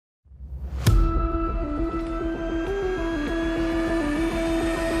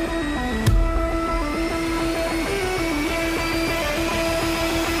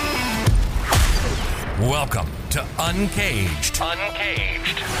Uncaged.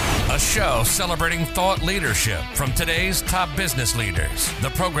 A show celebrating thought leadership from today's top business leaders. The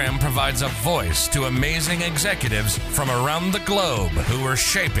program provides a voice to amazing executives from around the globe who are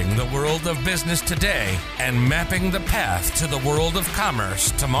shaping the world of business today and mapping the path to the world of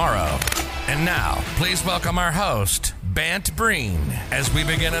commerce tomorrow. And now, please welcome our host, Bant Breen, as we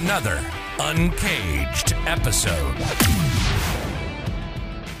begin another Uncaged episode.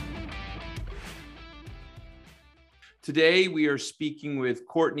 Today, we are speaking with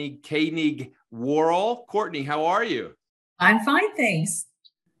Courtney Koenig-Worrell. Courtney, how are you? I'm fine, thanks.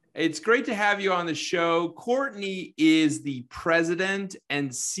 It's great to have you on the show. Courtney is the president and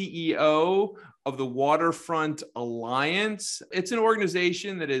CEO of the Waterfront Alliance. It's an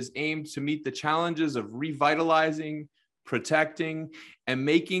organization that is aimed to meet the challenges of revitalizing, protecting, and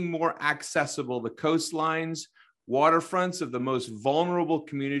making more accessible the coastlines, waterfronts of the most vulnerable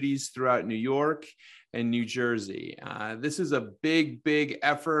communities throughout New York and New Jersey. This is a big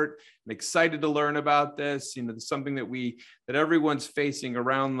effort. I'm excited to learn about this. You know, it's something that everyone's facing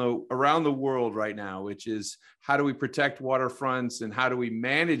around the world right now, which is how do we protect waterfronts and how do we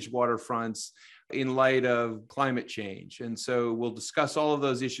manage waterfronts in light of climate change? And so we'll discuss all of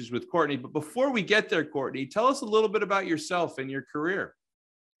those issues with Courtney. But before we get there, Courtney, tell us a little bit about yourself and your career.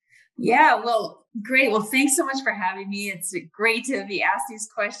 Yeah, well, great. Well, thanks so much for having me. It's great to be asked these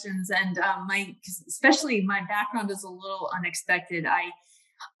questions. And especially my background is a little unexpected. I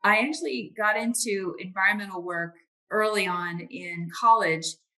actually got into environmental work early on in college,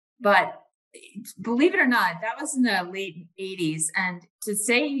 but believe it or not, that was in the late 80s. And to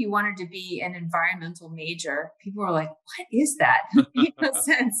say you wanted to be an environmental major, people were like, what is that?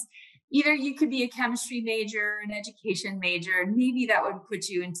 Since either you could be a chemistry major, an education major, and maybe that would put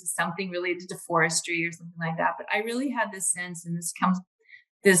you into something related to forestry or something like that. But I really had this sense, and this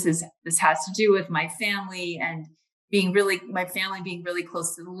has to do with my family and my family being really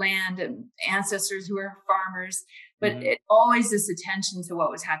close to the land and ancestors who are farmers, but it always this attention to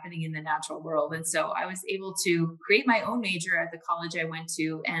what was happening in the natural world. And so I was able to create my own major at the college I went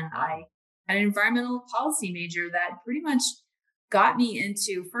to, and I had an environmental policy major that pretty much got me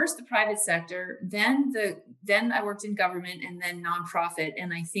into first the private sector, then I worked in government and then nonprofit.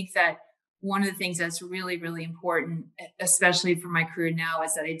 And I think that one of the things that's really, really important, especially for my career now,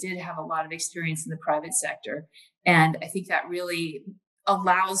 is that I did have a lot of experience in the private sector. And I think that really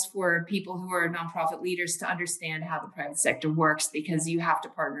allows for people who are nonprofit leaders to understand how the private sector works, because you have to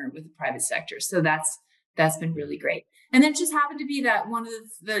partner with the private sector. So that's been really great. And then it just happened to be that one of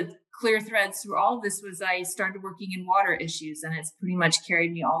the clear threads through all of this was I started working in water issues, and it's pretty much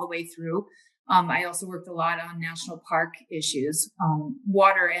carried me all the way through. I also worked a lot on national park issues,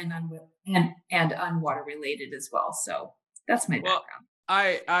 water and unwater related as well. So that's my background.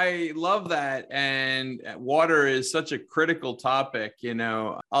 I love that. And water is such a critical topic. You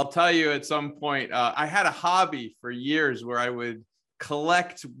know, I'll tell you at some point, I had a hobby for years where I would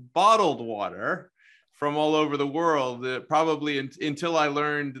collect bottled water from all over the world, probably until I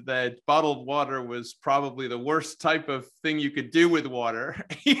learned that bottled water was probably the worst type of thing you could do with water,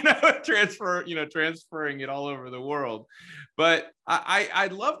 transferring it all over the world. But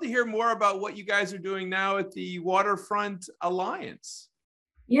I'd love to hear more about what you guys are doing now at the Waterfront Alliance.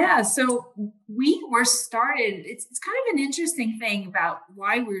 Yeah, so we were started, it's kind of an interesting thing about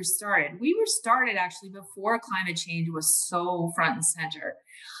why we were started. We were started actually before climate change was so front and center.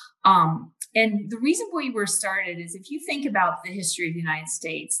 And the reason we were started is if you think about the history of the United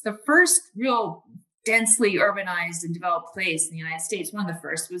States, the first real densely urbanized and developed place in the United States, one of the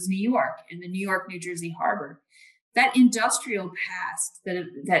first, was New York and the New York-New Jersey harbor. That industrial past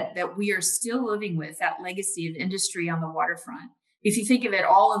that we are still living with, that legacy of industry on the waterfront. If you think of it,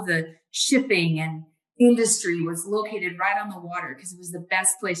 all of the shipping and industry was located right on the water because it was the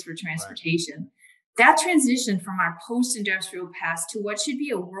best place for transportation. Right. That transition from our post-industrial past to what should be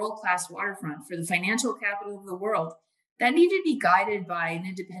a world-class waterfront for the financial capital of the world, that needed to be guided by an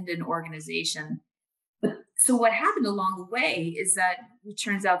independent organization. So what happened along the way is that it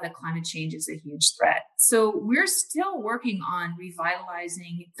turns out that climate change is a huge threat. So we're still working on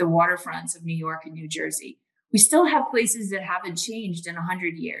revitalizing the waterfronts of New York and New Jersey. We still have places that haven't changed in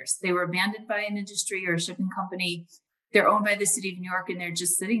 100 years. They were abandoned by an industry or a shipping company. They're owned by the city of New York, and they're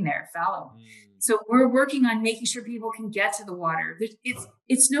just sitting there fallow. So we're working on making sure people can get to the water.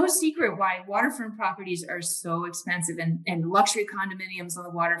 It's no secret why waterfront properties are so expensive, and luxury condominiums on the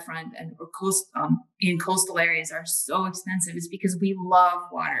waterfront and in coastal areas are so expensive. It's because we love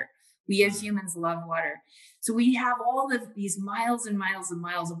water. We as humans love water. So we have all of these miles and miles and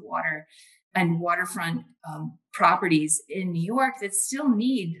miles of water and waterfront properties in New York that still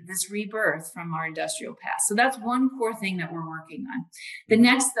need this rebirth from our industrial past. So that's one core thing that we're working on. The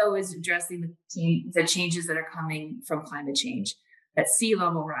next, though, is addressing the changes that are coming from climate change. That's sea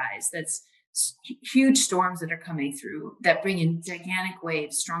level rise, that's huge storms that are coming through that bring in gigantic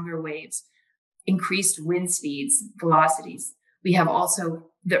waves, stronger waves, increased wind speeds, velocities. We have also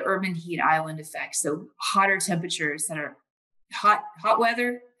the urban heat island effect. So hotter temperatures that are hot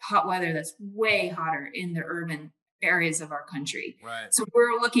weather that's way hotter in the urban areas of our country. Right. So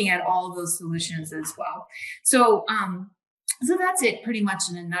we're looking at all of those solutions as well. So so that's it pretty much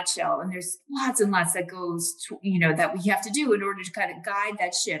in a nutshell. And there's lots and lots that goes to, that we have to do in order to kind of guide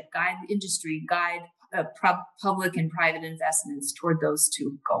that ship, guide industry, guide public and private investments toward those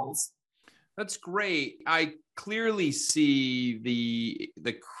two goals. That's great. I clearly see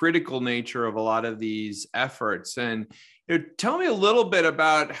the critical nature of a lot of these efforts. And tell me a little bit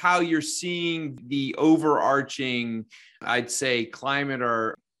about how you're seeing the overarching, I'd say, climate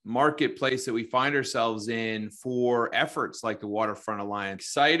or marketplace that we find ourselves in for efforts like the Waterfront Alliance.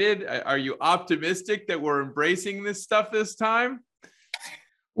 Excited? Are you optimistic that we're embracing this stuff this time?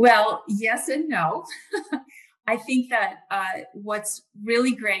 Well, yes and no. I think that what's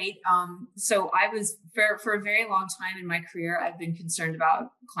really great, so I was, for a very long time in my career, I've been concerned about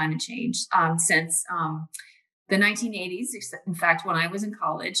climate change since the 1980s. In fact, when I was in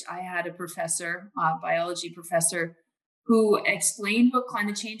college, I had a professor, biology professor, who explained what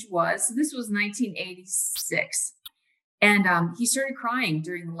climate change was. So this was 1986. And he started crying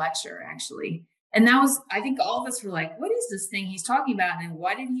during the lecture, actually. And that was, I think all of us were like, what is this thing he's talking about? And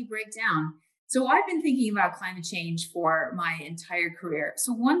why did he break down? So I've been thinking about climate change for my entire career.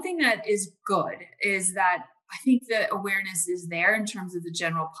 So one thing that is good is that I think the awareness is there in terms of the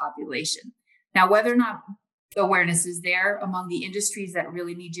general population. Now, whether or not the awareness is there among the industries that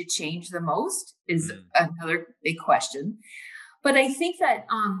really need to change the most is another big question. But I think that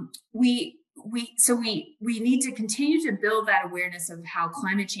we need to continue to build that awareness of how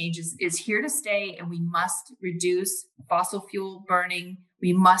climate change is here to stay, and we must reduce fossil fuel burning.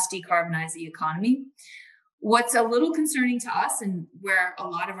 We must decarbonize the economy. What's a little concerning to us, and where a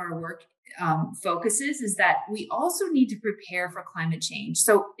lot of our work focuses, is that we also need to prepare for climate change.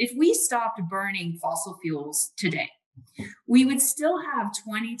 So if we stopped burning fossil fuels today, we would still have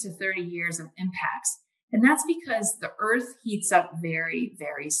 20 to 30 years of impacts. And that's because the earth heats up very,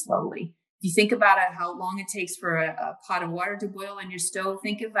 very slowly. If you think about it, how long it takes for a pot of water to boil on your stove,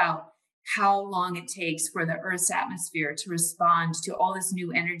 think about how long it takes for the Earth's atmosphere to respond to all this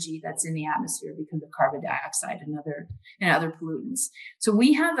new energy that's in the atmosphere because of carbon dioxide and other pollutants. So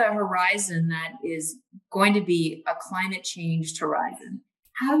we have a horizon that is going to be a climate change horizon.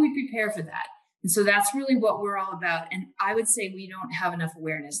 How do we prepare for that? And so that's really what we're all about. And I would say we don't have enough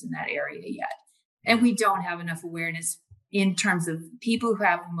awareness in that area yet. And we don't have enough awareness in terms of people who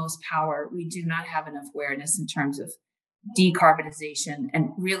have the most power. We do not have enough awareness in terms of decarbonization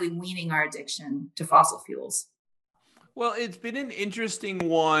and really weaning our addiction to fossil fuels. Well, it's been an interesting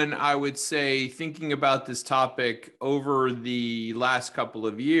one, I would say, thinking about this topic over the last couple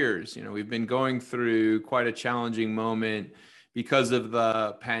of years. We've been going through quite a challenging moment because of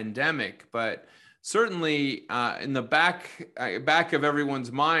the pandemic, but certainly in the back of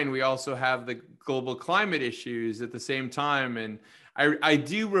everyone's mind, we also have the global climate issues at the same time. And I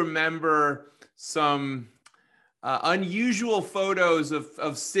do remember some unusual photos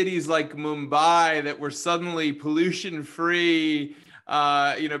of cities like Mumbai that were suddenly pollution free,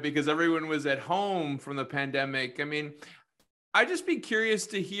 because everyone was at home from the pandemic. I mean, I'd just be curious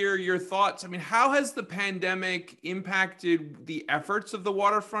to hear your thoughts. I mean, how has the pandemic impacted the efforts of the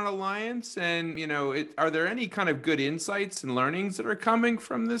Waterfront Alliance? And, are there any kind of good insights and learnings that are coming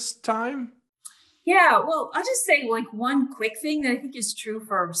from this time? Yeah, well, I'll just say one quick thing that I think is true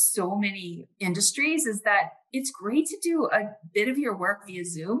for so many industries is that it's great to do a bit of your work via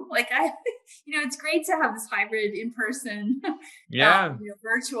Zoom. It's great to have this hybrid in-person,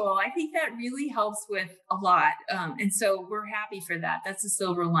 virtual. I think that really helps with a lot. And so we're happy for that. That's a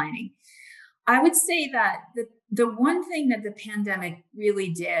silver lining. I would say that the one thing that the pandemic really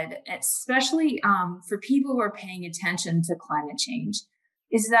did, especially for people who are paying attention to climate change,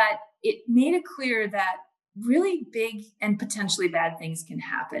 is that it made it clear that really big and potentially bad things can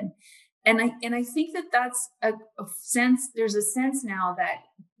happen. And I think that that's a sense, there's a sense now that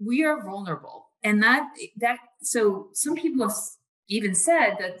we are vulnerable. And so some people have even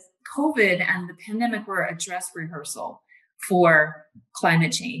said that COVID and the pandemic were a dress rehearsal for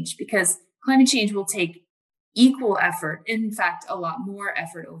climate change, because climate change will take equal effort, in fact, a lot more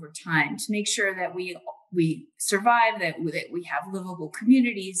effort over time to make sure that we survive, that we have livable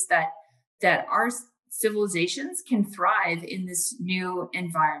communities, that that our civilizations can thrive in this new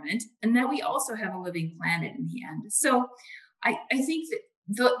environment, and that we also have a living planet in the end. So I think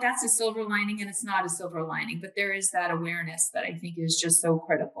that that's a silver lining, and it's not a silver lining, but there is that awareness that I think is just so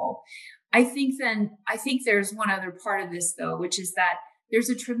critical. I think there's one other part of this though, which is that there's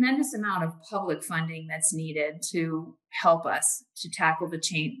a tremendous amount of public funding that's needed to help us to tackle the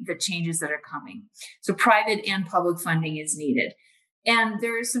changes that are coming. So private and public funding is needed. And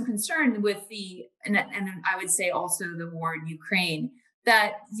there is some concern with and I would say also the war in Ukraine,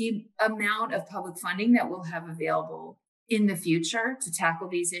 that the amount of public funding that we'll have available in the future to tackle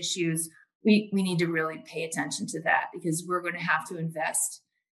these issues, we need to really pay attention to that, because we're going to have to invest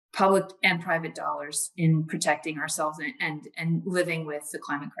public and private dollars in protecting ourselves and living with the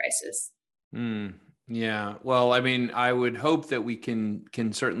climate crisis. Yeah. Well, I mean, I would hope that we can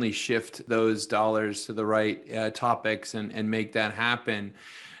certainly shift those dollars to the right topics and make that happen.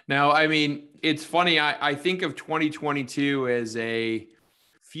 Now, I mean, it's funny. I think of 2022 as a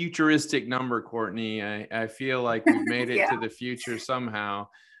futuristic number, Courtney. I feel like we've made it to the future somehow.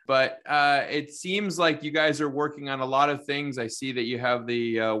 But it seems like you guys are working on a lot of things. I see that you have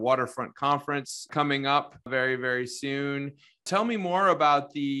the Waterfront Conference coming up very, very soon. Tell me more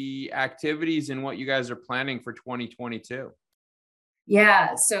about the activities and what you guys are planning for 2022.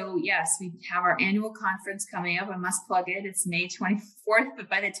 Yeah. So yes, we have our annual conference coming up. I must plug it. It's May 24th, but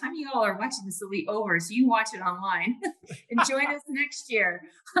by the time you all are watching this, it'll be over. So you can watch it online and join us next year.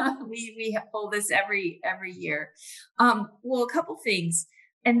 We hold this every year. Well, a couple things.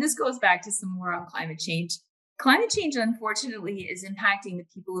 And this goes back to some more on climate change. Climate change, unfortunately, is impacting the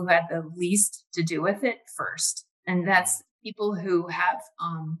people who had the least to do with it first. And that's people who have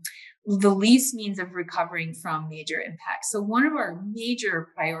the least means of recovering from major impacts. So one of our major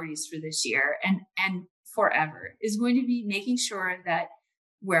priorities for this year and forever is going to be making sure that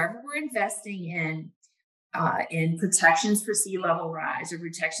wherever we're investing in protections for sea level rise, or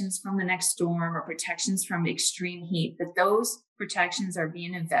protections from the next storm, or protections from extreme heat, that those protections are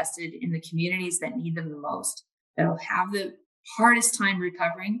being invested in the communities that need them the most, that'll have the hardest time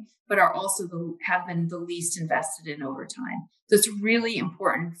recovering, but are also have been the least invested in over time. So it's really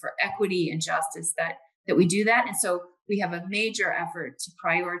important for equity and justice that we do that. And so we have a major effort to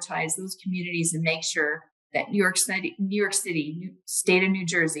prioritize those communities and make sure that New York City, state of New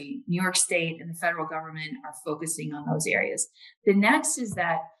Jersey, New York State, and the federal government are focusing on those areas. The next is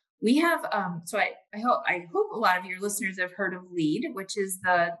that we have, so I hope a lot of your listeners have heard of LEED, which is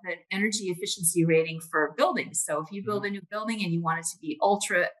the energy efficiency rating for buildings. So if you build a new building and you want it to be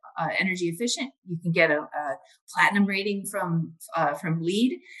ultra energy efficient, you can get a platinum rating from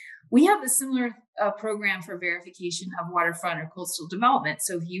LEED. We have a similar program for verification of waterfront or coastal development.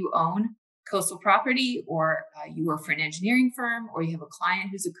 So if you own coastal property, or you work for an engineering firm, or you have a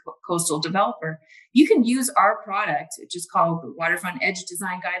client who's a coastal developer, you can use our product, which is called the Waterfront Edge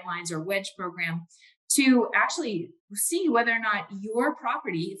Design Guidelines, or WEDGE program, to actually see whether or not your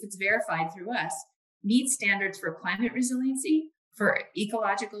property, if it's verified through us, meets standards for climate resiliency, for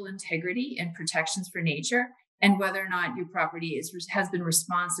ecological integrity and protections for nature, and whether or not your property has been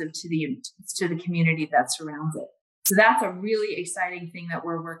responsive to the community that surrounds it. So that's a really exciting thing that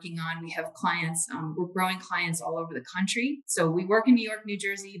we're working on. We have clients, we're growing clients all over the country. So we work in New York, New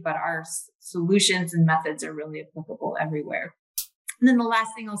Jersey, but our solutions and methods are really applicable everywhere. And then the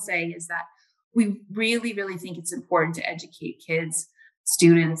last thing I'll say is that we really, really think it's important to educate kids,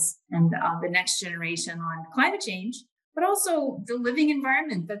 students, and the next generation on climate change, but also the living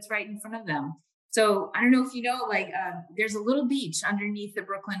environment that's right in front of them. So I don't know if you know, there's a little beach underneath the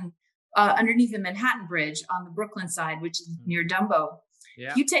Manhattan Bridge on the Brooklyn side, which is near Dumbo.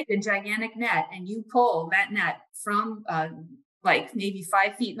 Yeah. You take a gigantic net and you pull that net from maybe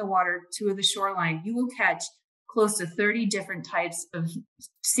 5 feet in the water to the shoreline, you will catch close to 30 different types of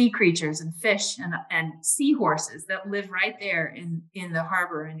sea creatures and fish and seahorses that live right there in the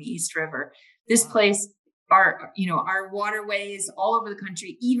harbor in the East River. This place, our waterways all over the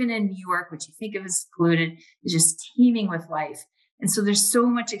country, even in New York, which you think of as polluted, is just teeming with life. And so there's so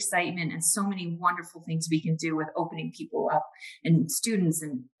much excitement and so many wonderful things we can do with opening people up, and students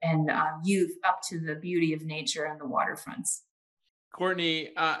and youth up to the beauty of nature and the waterfronts. Courtney,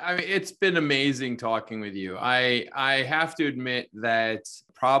 I mean, it's been amazing talking with you. I have to admit that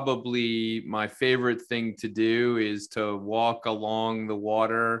probably my favorite thing to do is to walk along the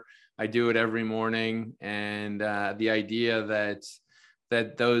water. I do it every morning, and the idea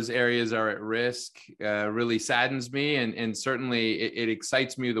that those areas are at risk really saddens me. And certainly it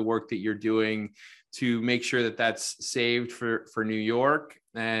excites me, the work that you're doing to make sure that that's saved for New York.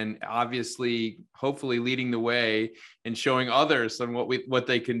 and obviously, hopefully leading the way and showing others on what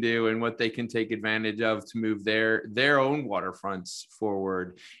they can do and what they can take advantage of to move their own waterfronts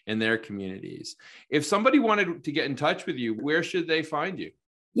forward in their communities. If somebody wanted to get in touch with you, where should they find you?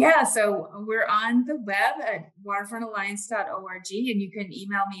 Yeah, so we're on the web at waterfrontalliance.org, and you can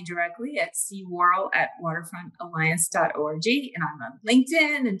email me directly at cworrell@waterfrontalliance.org. And I'm on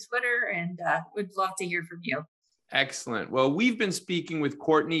LinkedIn and Twitter, and would love to hear from you. Excellent. Well, we've been speaking with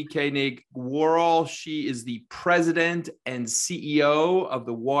Courtney Koenig Worrell. She is the president and CEO of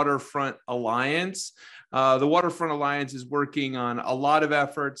the Waterfront Alliance. The Waterfront Alliance is working on a lot of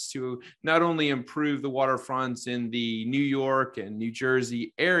efforts to not only improve the waterfronts in the New York and New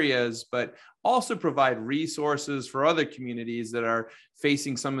Jersey areas, but also provide resources for other communities that are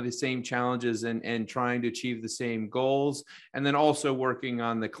facing some of the same challenges and trying to achieve the same goals. And then also working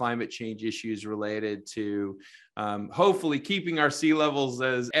on the climate change issues related to hopefully keeping our sea levels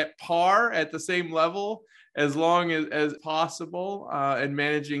as at par at the same level as long as possible, and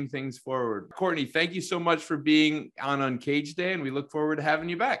managing things forward. Courtney, thank you so much for being on Uncaged Day, and we look forward to having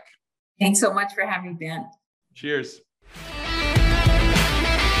you back. Thanks so much for having me, Ben. Cheers.